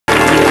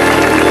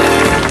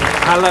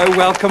Hello,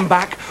 welcome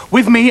back.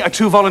 With me are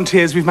two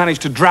volunteers we've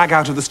managed to drag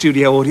out of the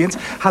studio audience.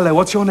 Hello,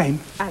 what's your name?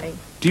 Ali.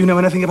 Do you know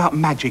anything about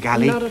magic,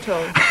 Ali? Not at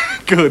all.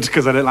 Good,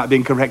 because I don't like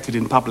being corrected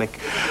in public.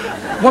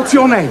 What's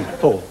your name?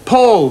 Paul.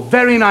 Paul,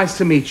 very nice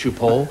to meet you,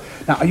 Paul.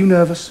 Now, are you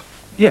nervous?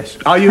 Yes.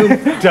 Are you?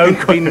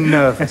 Don't be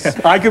nervous.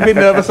 I could be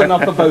nervous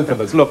enough for both of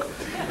us. Look,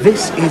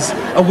 this is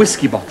a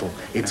whiskey bottle.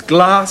 It's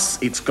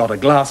glass, it's got a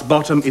glass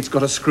bottom, it's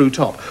got a screw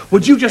top.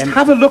 Would you just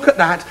have a look at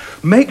that,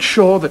 make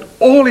sure that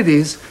all it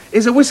is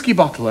a whiskey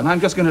bottle, and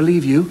I'm just going to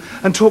leave you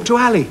and talk to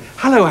Ali.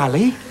 Hello,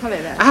 Ali.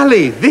 Hello there.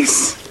 Ali,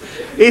 this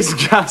is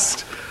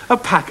just a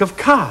pack of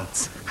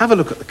cards. Have a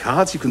look at the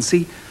cards. You can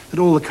see that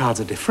all the cards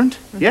are different.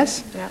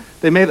 Yes? Yeah.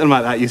 They made them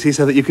like that, you see,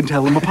 so that you can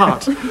tell them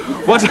apart.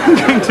 What I'm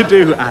going to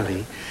do,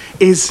 Ali,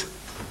 is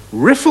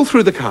riffle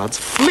through the cards,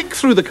 flick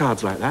through the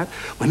cards like that.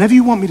 Whenever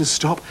you want me to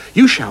stop,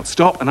 you shout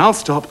stop, and I'll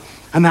stop,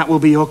 and that will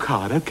be your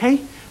card,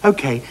 okay?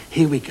 Okay,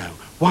 here we go.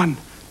 1,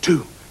 2,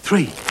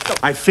 3. Stop.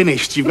 I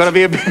finished. You've got to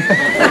be a bit...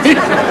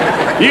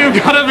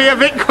 You've got to be a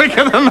bit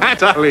quicker than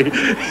that, Ali.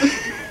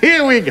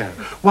 Here we go.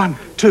 1,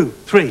 2,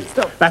 3.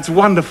 Stop. That's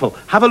wonderful.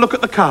 Have a look at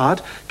the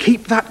card.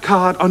 Keep that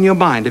card on your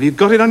mind. Have you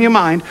got it on your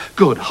mind?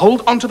 Good.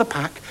 Hold onto the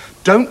pack.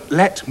 Don't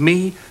let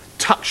me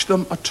touch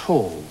them at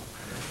all.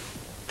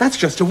 That's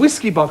just a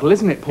whiskey bottle,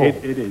 isn't it, Paul?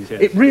 It is,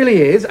 yes. It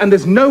really is, and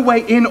there's no way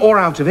in or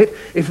out of it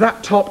if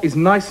that top is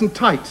nice and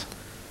tight.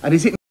 And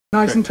is it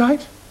nice and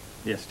tight?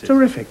 Yes, it is.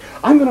 Terrific.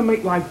 I'm going to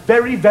make life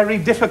very, very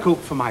difficult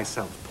for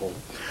myself, Paul.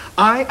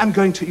 I am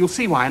going to, you'll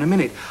see why in a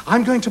minute,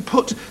 I'm going to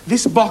put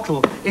this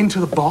bottle into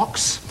the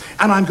box,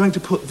 and I'm going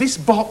to put this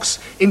box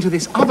into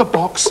this other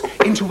box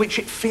into which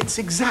it fits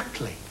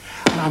exactly.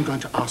 And I'm going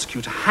to ask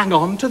you to hang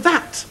on to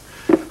that.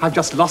 I've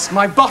just lost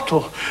my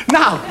bottle.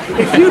 Now,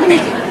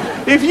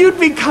 if you'd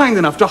be kind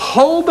enough to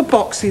hold the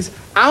boxes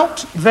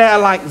out there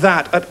like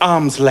that at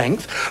arm's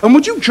length, and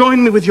would you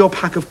join me with your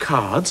pack of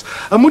cards,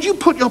 and would you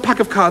put your pack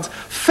of cards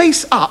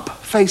face up,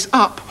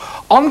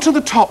 onto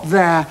the top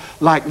there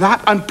like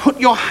that, and put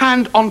your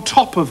hand on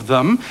top of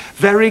them.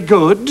 Very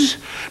good.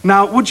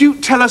 Now, would you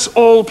tell us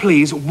all,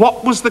 please,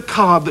 what was the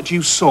card that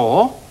you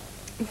saw?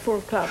 4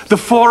 of clubs. The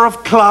 4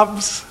 of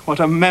clubs.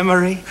 What a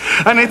memory.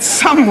 And it's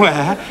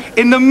somewhere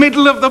in the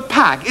middle of the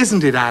pack,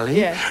 isn't it, Ali?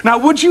 Yes. Now,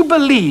 would you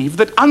believe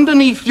that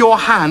underneath your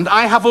hand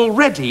I have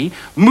already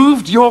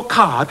moved your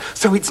card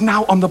so it's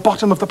now on the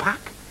bottom of the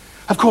pack?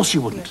 Of course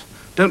you wouldn't.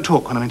 Don't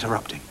talk when I'm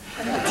interrupting.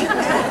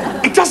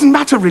 It doesn't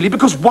matter, really,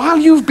 because while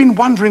you've been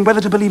wondering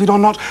whether to believe it or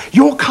not,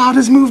 your card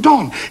has moved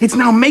on. It's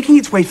now making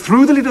its way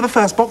through the lid of the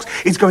first box.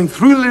 It's going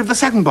through the lid of the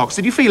second box.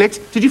 Did you feel it?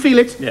 Did you feel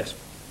it? Yes.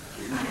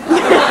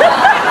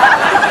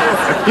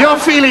 You're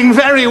feeling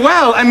very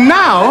well, and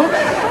now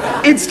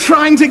it's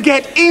trying to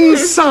get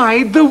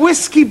inside the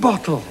whiskey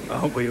bottle.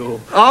 Aren't we all?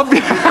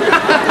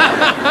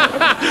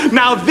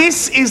 Now,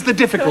 this is the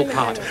difficult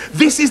part.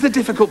 This is the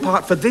difficult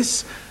part. For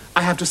this,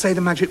 I have to say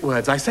the magic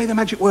words. I say the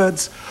magic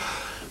words,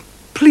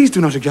 please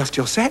do not adjust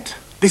your set.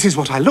 This is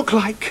what I look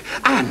like.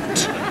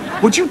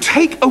 And would you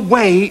take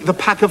away the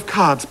pack of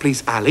cards,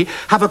 please, Ali?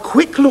 Have a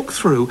quick look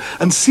through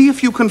and see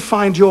if you can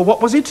find your,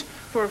 what was it?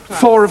 4 of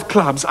clubs. 4 of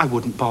clubs. I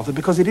wouldn't bother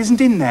because it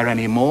isn't in there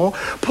anymore.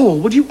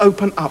 Paul, would you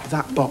open up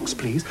that box,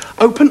 please?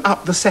 Open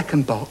up the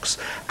second box.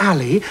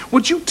 Ali,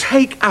 would you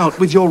take out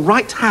with your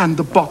right hand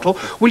the bottle?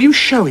 Will you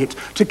show it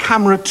to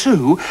camera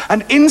 2?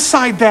 And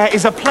inside there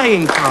is a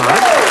playing card.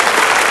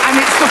 And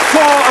it's the 4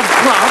 of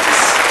clubs.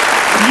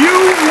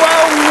 You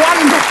were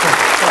wonderful.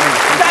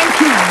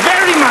 Thank you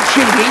very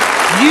much indeed.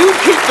 You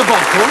keep the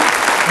bottle.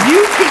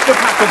 You keep the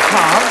pack of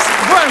cards.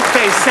 Weren't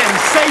they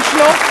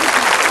sensational?